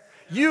places.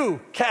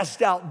 You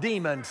cast out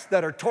demons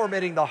that are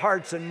tormenting the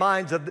hearts and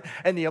minds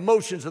and the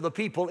emotions of the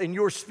people in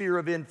your sphere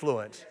of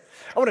influence.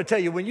 I want to tell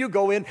you, when you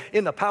go in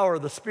the power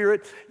of the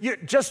Spirit,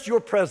 just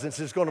your presence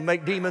is going to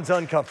make demons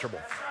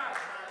uncomfortable.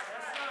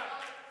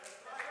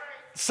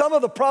 Some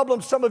of the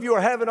problems some of you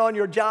are having on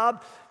your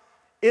job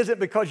isn't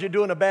because you're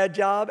doing a bad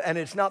job, and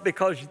it's not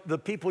because the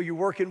people you're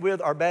working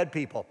with are bad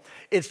people.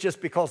 It's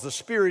just because the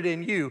Spirit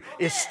in you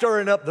is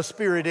stirring up the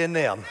Spirit in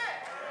them.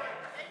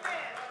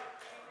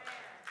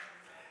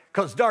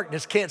 Because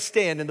darkness can't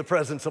stand in the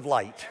presence of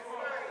light.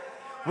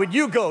 When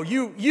you go,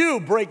 you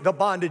break the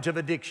bondage of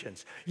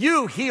addictions.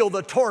 You heal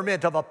the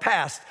torment of a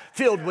past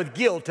filled with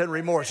guilt and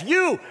remorse.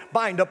 You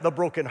bind up the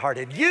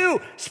brokenhearted.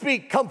 You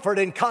speak comfort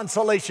and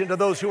consolation to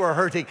those who are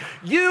hurting.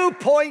 You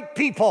point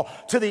people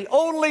to the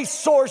only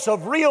source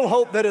of real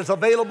hope that is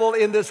available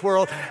in this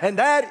world, and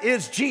that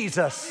is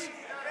Jesus.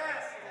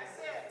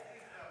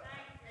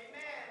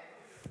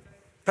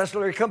 Pastor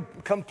Larry,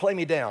 come play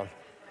me down.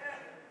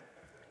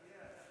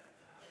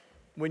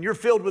 When you're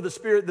filled with the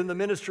Spirit, then the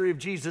ministry of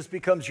Jesus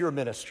becomes your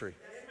ministry.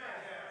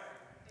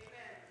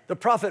 The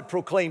prophet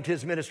proclaimed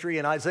his ministry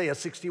in Isaiah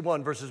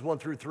 61, verses 1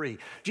 through 3.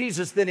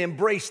 Jesus then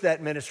embraced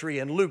that ministry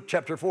in Luke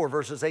chapter 4,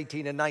 verses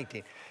 18 and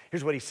 19.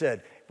 Here's what he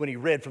said when he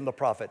read from the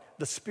prophet.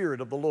 The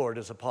Spirit of the Lord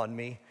is upon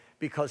me,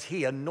 because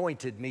he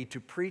anointed me to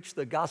preach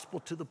the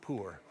gospel to the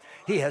poor.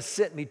 He has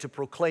sent me to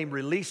proclaim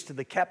release to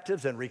the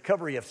captives and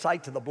recovery of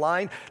sight to the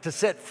blind, to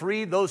set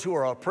free those who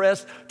are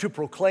oppressed, to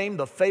proclaim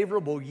the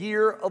favorable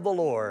year of the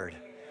Lord.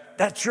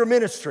 That's your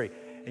ministry,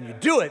 and you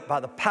do it by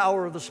the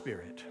power of the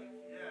Spirit.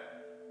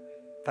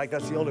 In fact,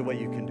 that's the only way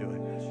you can do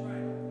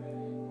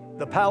it.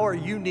 The power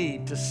you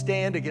need to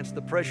stand against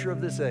the pressure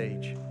of this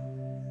age,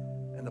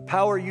 and the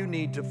power you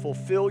need to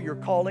fulfill your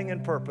calling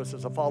and purpose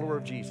as a follower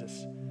of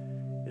Jesus,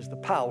 is the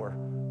power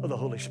of the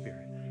Holy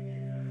Spirit.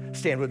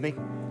 Stand with me.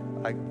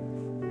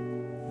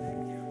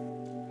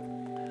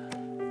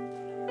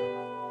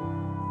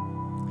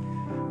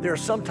 There are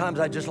sometimes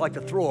I just like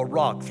to throw a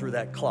rock through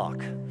that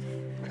clock.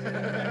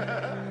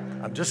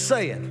 I'm just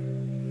saying.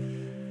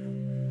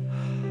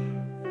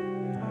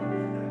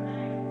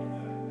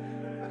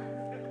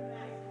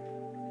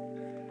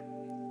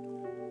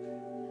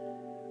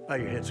 Bow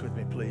your heads with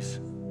me, please.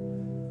 I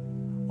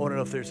want to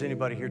know if there's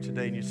anybody here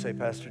today and you say,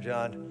 Pastor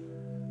John,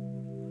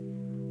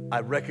 I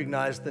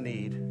recognize the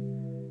need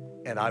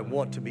and I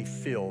want to be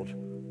filled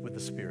with the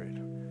Spirit.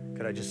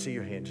 Could I just see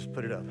your hand? Just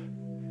put it up.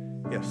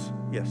 Yes,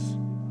 yes,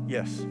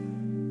 yes,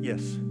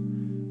 yes.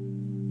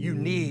 You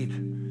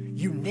need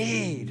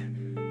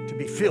to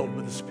be filled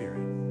with the Spirit.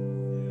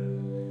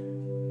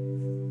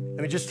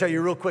 Let me just tell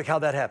you real quick how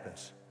that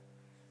happens.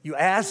 You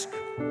ask,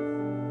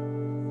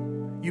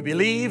 you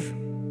believe,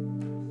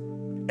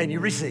 and you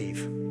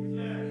receive.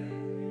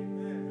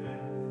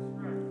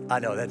 I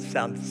know that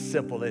sounds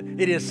simple.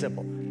 It is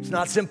simple. It's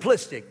not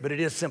simplistic, but it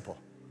is simple.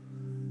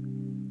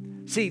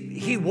 See,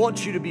 he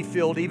wants you to be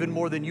filled even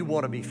more than you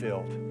want to be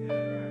filled.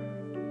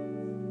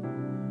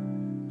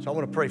 So I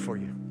want to pray for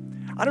you.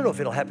 I don't know if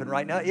it'll happen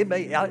right now. It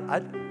may.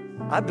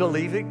 I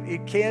believe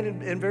it can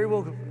and very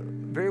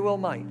well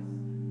might.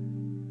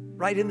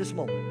 Right in this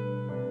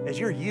moment, as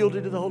you're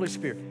yielded to the Holy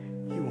Spirit,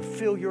 He will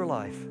fill your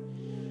life.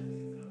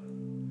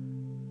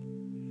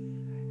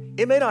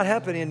 It may not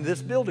happen in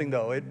this building,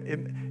 though.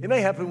 It may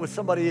happen with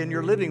somebody in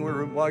your living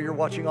room while you're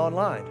watching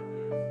online.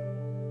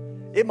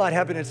 It might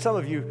happen in some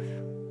of you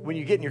when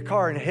you get in your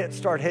car and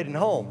start heading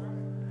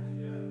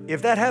home.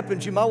 If that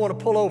happens, you might want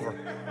to pull over.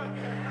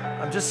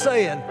 I'm just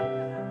saying.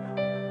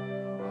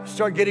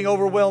 Start getting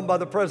overwhelmed by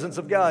the presence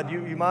of God,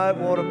 you might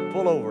want to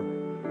pull over.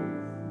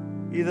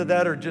 Either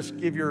that or just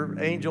give your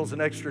angels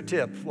an extra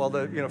tip while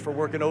for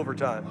working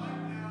overtime.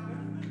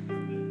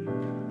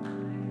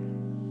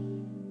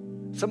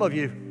 Some of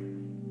you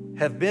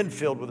have been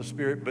filled with the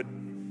Spirit,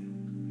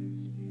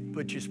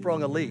 but you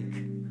sprung a leak,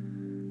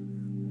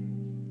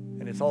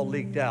 and it's all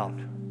leaked out.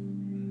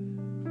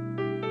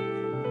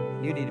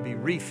 You need to be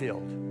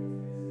refilled.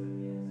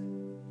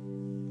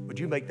 Would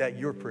you make that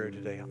your prayer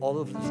today? All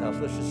over this house,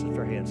 let's just lift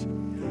our hands.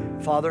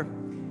 Father,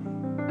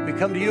 we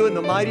come to you in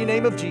the mighty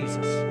name of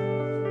Jesus,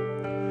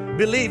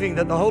 believing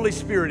that the Holy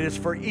Spirit is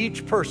for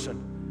each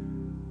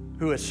person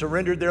who has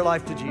surrendered their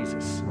life to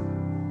Jesus.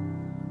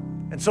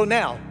 And so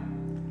now,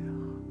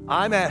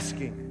 I'm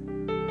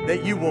asking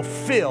that you will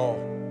fill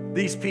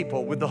these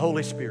people with the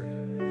Holy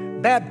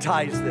Spirit.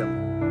 Baptize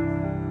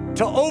them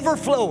to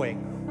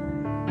overflowing.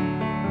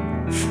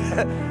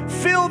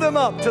 Fill them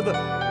up to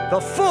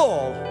the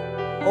full,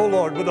 oh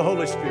Lord, with the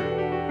Holy Spirit.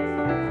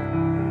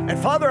 And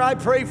Father, I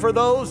pray for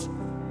those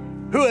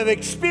who have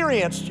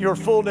experienced your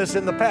fullness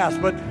in the past,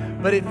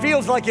 but it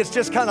feels like it's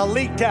just kind of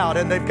leaked out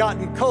and they've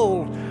gotten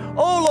cold.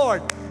 Oh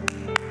Lord,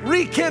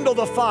 rekindle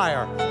the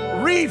fire.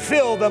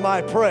 Refill them,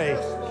 I pray,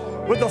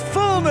 with the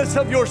fullness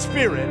of your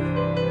Spirit.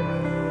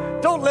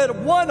 Don't let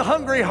one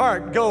hungry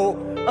heart go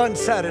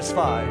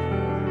unsatisfied.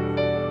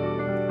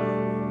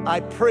 I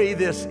pray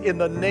this in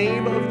the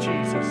name of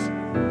Jesus.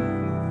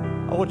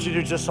 I want you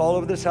to just all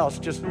over this house,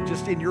 just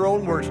in your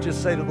own words,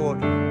 just say to the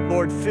Lord,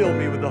 Lord, fill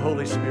me with the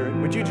Holy Spirit.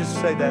 Would you just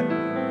say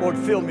that? Lord,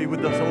 fill me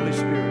with the Holy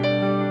Spirit.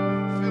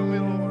 Fill me,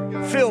 Lord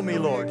God. Fill me,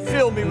 Lord.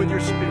 Fill me with your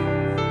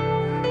Spirit.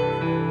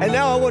 And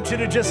now I want you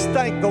to just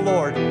thank the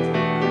Lord.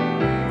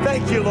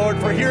 Thank you, Lord,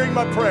 for hearing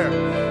my prayer.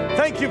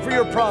 Thank you for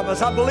your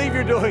promise. I believe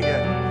you're doing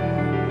it.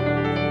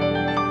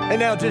 And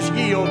now just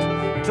yield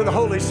to the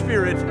Holy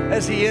Spirit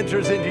as He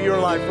enters into your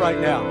life right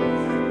now.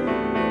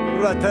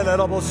 I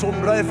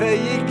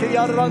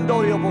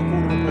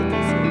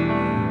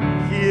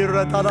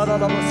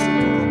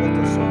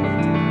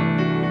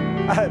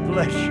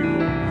bless you,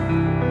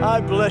 Lord.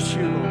 I bless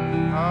you,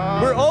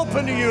 Lord. We're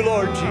open to you,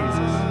 Lord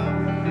Jesus.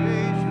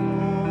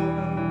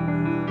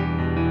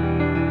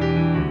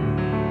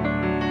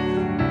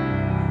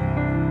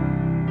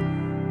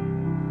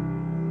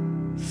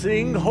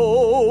 Sing,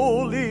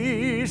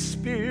 Holy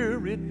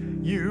Spirit,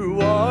 you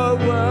are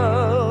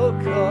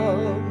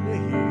welcome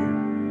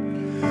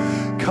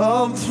here.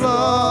 Come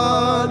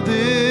flood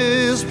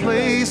this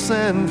place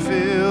and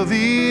fill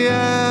the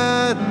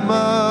atmosphere.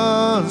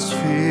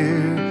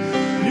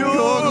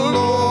 Your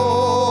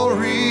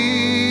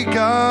glory,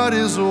 God,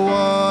 is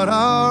what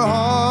our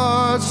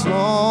hearts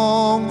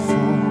long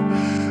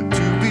for.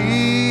 To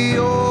be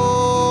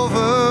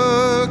overcome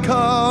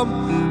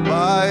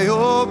by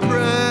your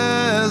presence.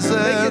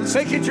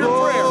 Make it your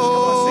prayer. Come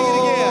on, sing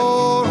it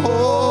again.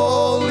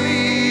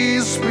 Holy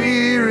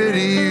Spirit,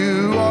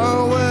 you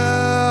are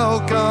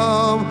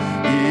welcome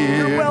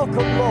here. You're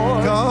welcome,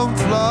 Lord. Come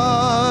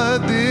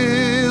flood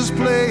this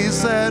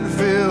place and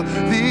fill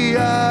the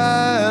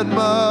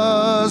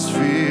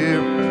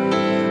atmosphere.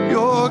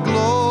 Your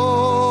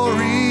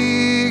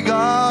glory,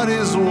 God,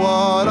 is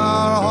what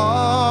our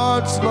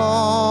hearts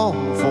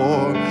long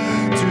for.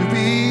 To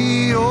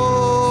be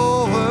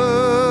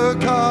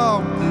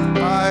overcome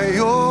by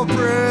your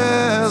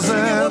presence.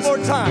 Sing it one more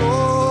time.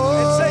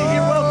 And say,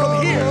 you're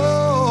welcome here.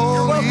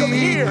 You're welcome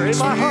here in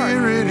my heart.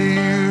 Spirit,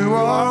 you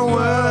are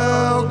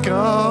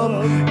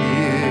welcome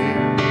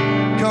here.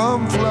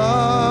 Come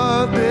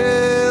flood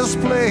this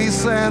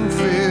place and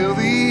fill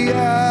the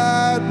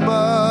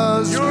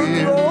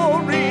atmosphere.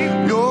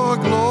 Your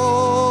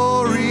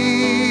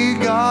glory,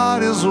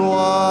 God, is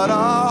what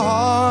our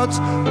hearts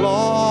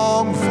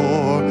long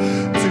for.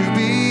 To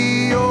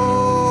be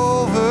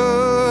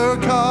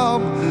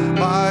overcome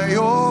by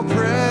your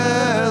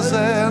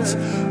presence,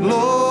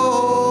 Lord.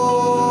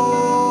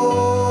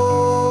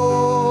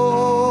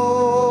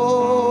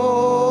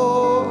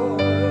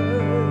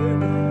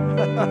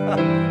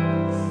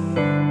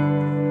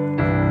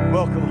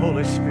 Welcome,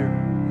 Holy Spirit.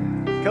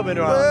 Come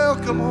into our life.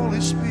 Welcome,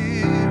 Holy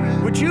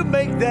Spirit. Would you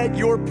make that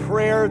your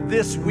prayer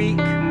this week?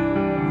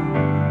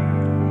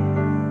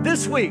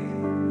 This week,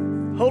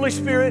 Holy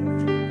Spirit,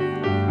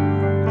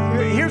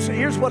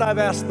 here's what I've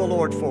asked the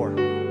Lord for.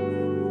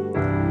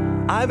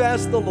 I've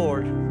asked the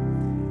Lord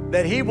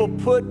that He will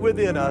put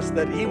within us,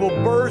 that He will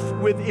birth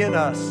within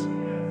us,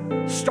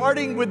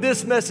 starting with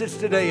this message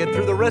today and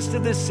through the rest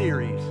of this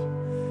series,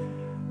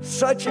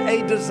 such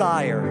a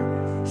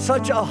desire,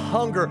 such a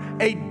hunger,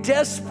 a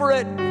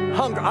desperate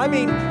hunger. I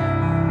mean,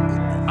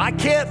 I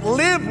can't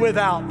live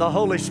without the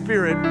Holy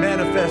Spirit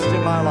manifest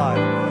in my life.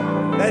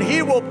 That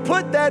He will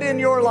put that in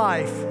your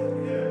life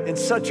in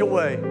such a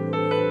way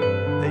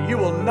that you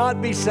will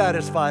not be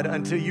satisfied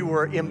until you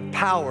are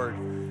empowered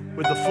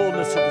with the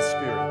fullness of the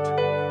Spirit.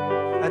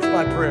 That's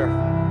my prayer.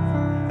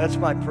 That's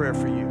my prayer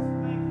for you.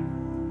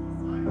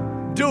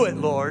 Do it,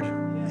 Lord.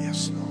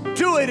 Yes, Lord.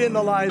 Do it in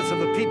the lives of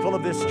the people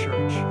of this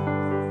church.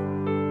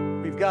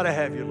 We've got to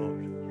have you, Lord.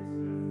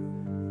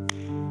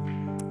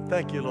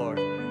 Thank you, Lord.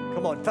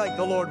 Come on, thank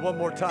the Lord one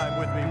more time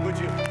with me, would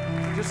you?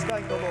 Just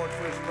thank the Lord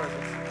for His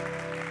presence.